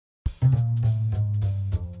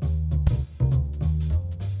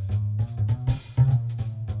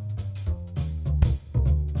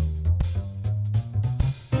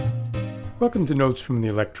Welcome to Notes from the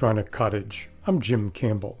Electronic Cottage. I'm Jim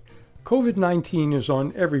Campbell. COVID-19 is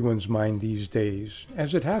on everyone's mind these days,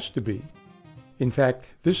 as it has to be. In fact,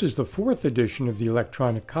 this is the fourth edition of the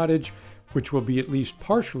Electronic Cottage, which will be at least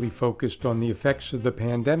partially focused on the effects of the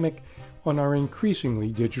pandemic on our increasingly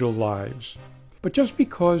digital lives. But just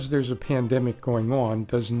because there's a pandemic going on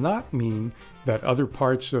does not mean that other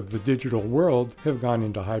parts of the digital world have gone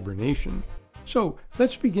into hibernation. So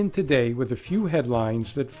let's begin today with a few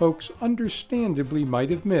headlines that folks understandably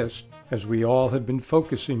might have missed, as we all have been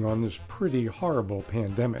focusing on this pretty horrible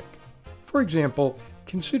pandemic. For example,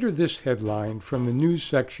 consider this headline from the news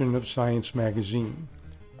section of Science magazine.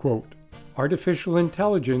 Quote, "Artificial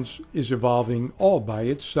intelligence is evolving all by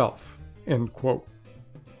itself." End quote.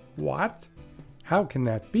 What? How can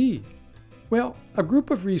that be? Well, a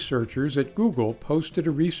group of researchers at Google posted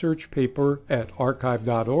a research paper at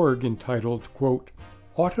archive.org entitled, quote,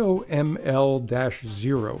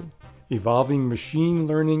 AutoML-0, Evolving Machine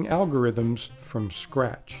Learning Algorithms from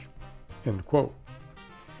Scratch, end quote.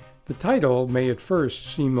 The title may at first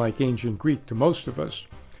seem like ancient Greek to most of us,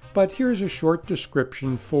 but here's a short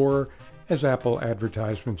description for, as Apple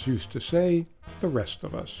advertisements used to say, the rest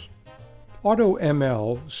of us.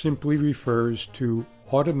 AutoML simply refers to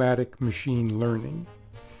automatic machine learning.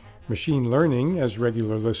 Machine learning, as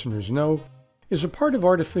regular listeners know, is a part of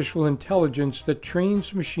artificial intelligence that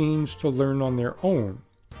trains machines to learn on their own.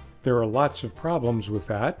 There are lots of problems with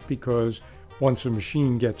that because once a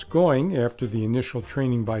machine gets going after the initial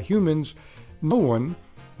training by humans, no one,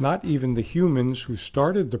 not even the humans who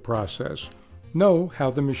started the process, know how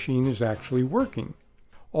the machine is actually working.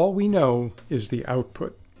 All we know is the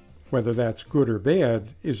output. Whether that's good or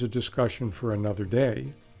bad is a discussion for another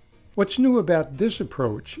day. What's new about this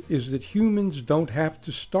approach is that humans don't have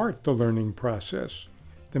to start the learning process.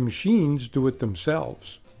 The machines do it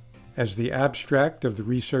themselves. As the abstract of the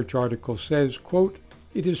research article says, quote,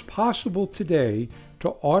 "It is possible today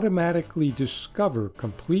to automatically discover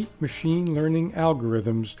complete machine learning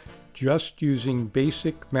algorithms just using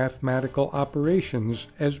basic mathematical operations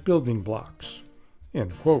as building blocks."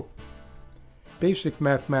 End quote. Basic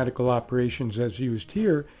mathematical operations as used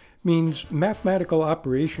here means mathematical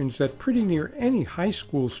operations that pretty near any high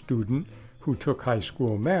school student who took high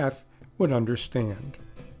school math would understand.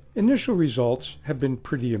 Initial results have been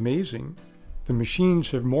pretty amazing. The machines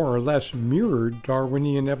have more or less mirrored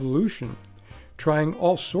Darwinian evolution, trying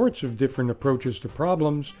all sorts of different approaches to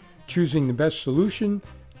problems, choosing the best solution,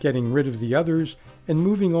 getting rid of the others, and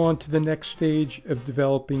moving on to the next stage of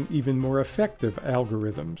developing even more effective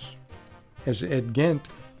algorithms. As Ed Gent,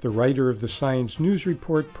 the writer of the Science News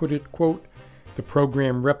Report, put it, quote, "The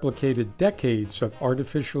program replicated decades of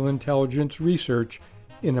artificial intelligence research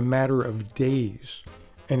in a matter of days,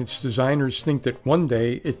 and its designers think that one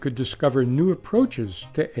day it could discover new approaches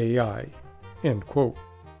to AI." End quote.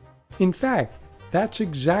 In fact, that's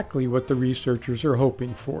exactly what the researchers are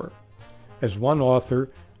hoping for. As one author,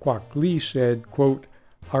 Kwok Lee, said, quote,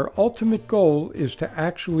 "Our ultimate goal is to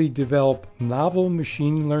actually develop novel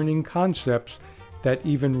machine learning concepts that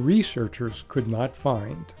even researchers could not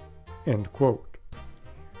find." End quote.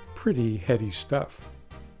 Pretty heady stuff.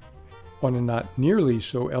 On a not nearly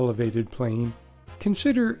so elevated plane,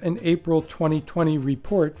 consider an April 2020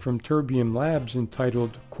 report from Terbium Labs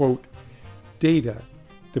entitled, quote, "Data,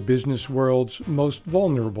 the business world's most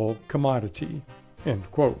vulnerable commodity." End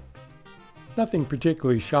quote. Nothing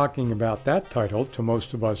particularly shocking about that title to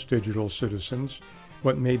most of us digital citizens.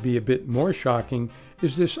 What may be a bit more shocking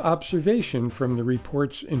is this observation from the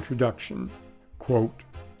report's introduction. Quote,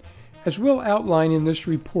 "As we'll outline in this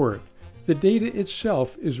report, the data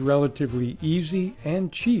itself is relatively easy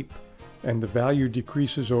and cheap, and the value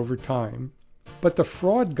decreases over time. But the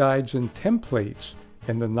fraud guides and templates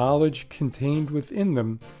and the knowledge contained within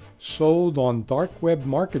them, sold on dark web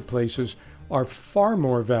marketplaces, are far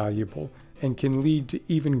more valuable and can lead to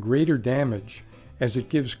even greater damage, as it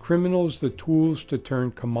gives criminals the tools to turn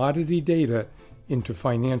commodity data into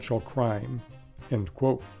financial crime." End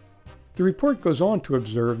quote. The report goes on to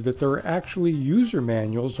observe that there are actually user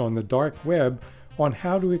manuals on the dark web on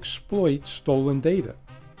how to exploit stolen data.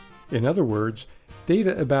 In other words,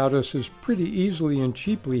 data about us is pretty easily and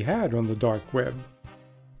cheaply had on the dark web.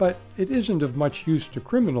 But it isn't of much use to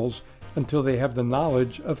criminals until they have the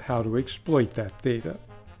knowledge of how to exploit that data.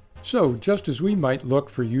 So, just as we might look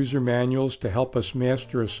for user manuals to help us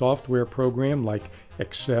master a software program like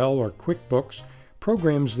Excel or QuickBooks,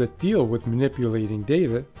 programs that deal with manipulating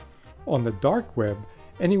data, on the dark web,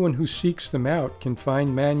 anyone who seeks them out can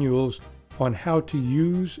find manuals on how to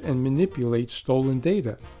use and manipulate stolen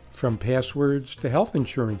data, from passwords to health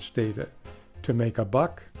insurance data, to make a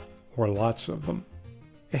buck or lots of them.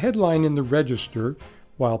 A headline in the Register,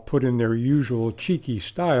 while put in their usual cheeky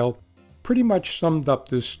style, pretty much summed up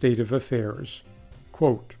this state of affairs.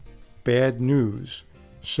 Quote, "Bad news.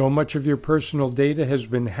 So much of your personal data has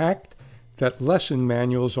been hacked that lesson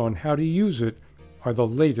manuals on how to use it are the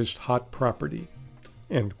latest hot property."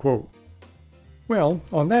 End quote. Well,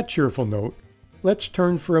 on that cheerful note, let's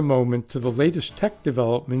turn for a moment to the latest tech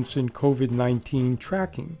developments in COVID-19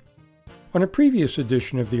 tracking. On a previous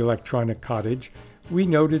edition of the Electronic Cottage, we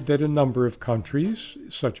noted that a number of countries,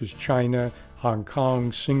 such as China, Hong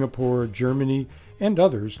Kong, Singapore, Germany, and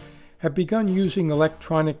others, have begun using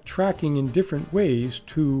electronic tracking in different ways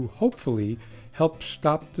to, hopefully, help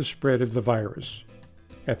stop the spread of the virus.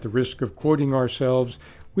 At the risk of quoting ourselves,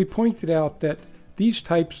 we pointed out that these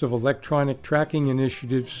types of electronic tracking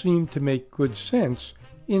initiatives seem to make good sense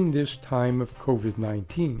in this time of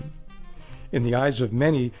COVID-19. In the eyes of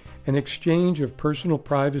many, an exchange of personal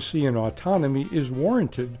privacy and autonomy is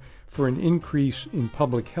warranted for an increase in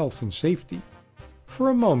public health and safety. For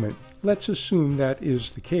a moment, let's assume that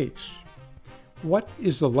is the case. What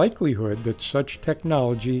is the likelihood that such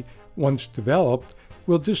technology, once developed,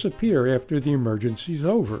 will disappear after the emergency is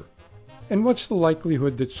over? And what's the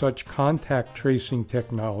likelihood that such contact tracing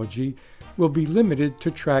technology will be limited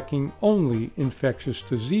to tracking only infectious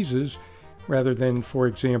diseases rather than, for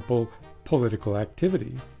example, political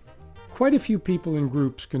activity? Quite a few people and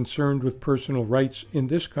groups concerned with personal rights in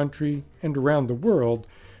this country and around the world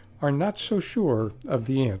are not so sure of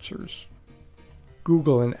the answers.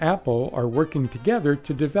 Google and Apple are working together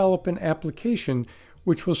to develop an application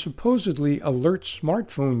which will supposedly alert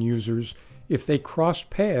smartphone users if they cross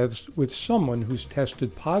paths with someone who's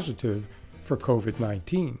tested positive for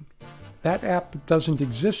COVID-19. That app doesn't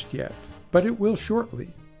exist yet, but it will shortly.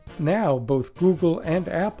 Now, both Google and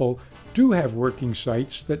Apple do have working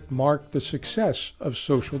sites that mark the success of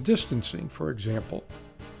social distancing, for example.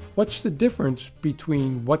 What's the difference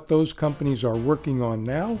between what those companies are working on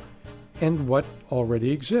now and what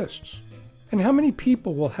already exists? And how many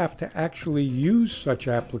people will have to actually use such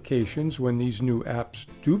applications when these new apps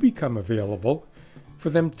do become available for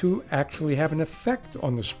them to actually have an effect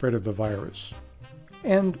on the spread of the virus?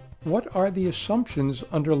 And what are the assumptions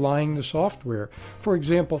underlying the software? For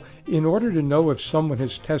example, in order to know if someone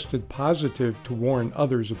has tested positive to warn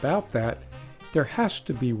others about that, there has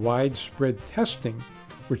to be widespread testing,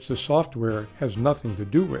 which the software has nothing to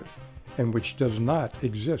do with, and which does not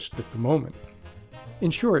exist at the moment.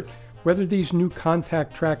 In short, whether these new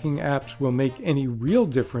contact tracking apps will make any real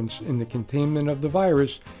difference in the containment of the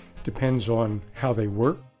virus depends on how they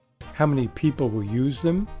work, how many people will use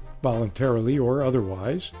them, voluntarily or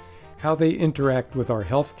otherwise, how they interact with our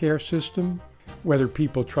healthcare system, whether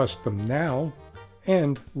people trust them now,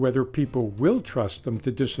 and whether people will trust them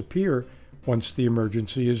to disappear once the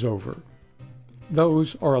emergency is over.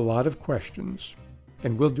 Those are a lot of questions,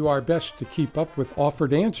 and we'll do our best to keep up with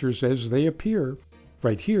offered answers as they appear,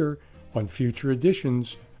 right here on future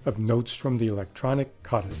editions of Notes from the Electronic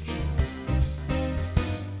Cottage.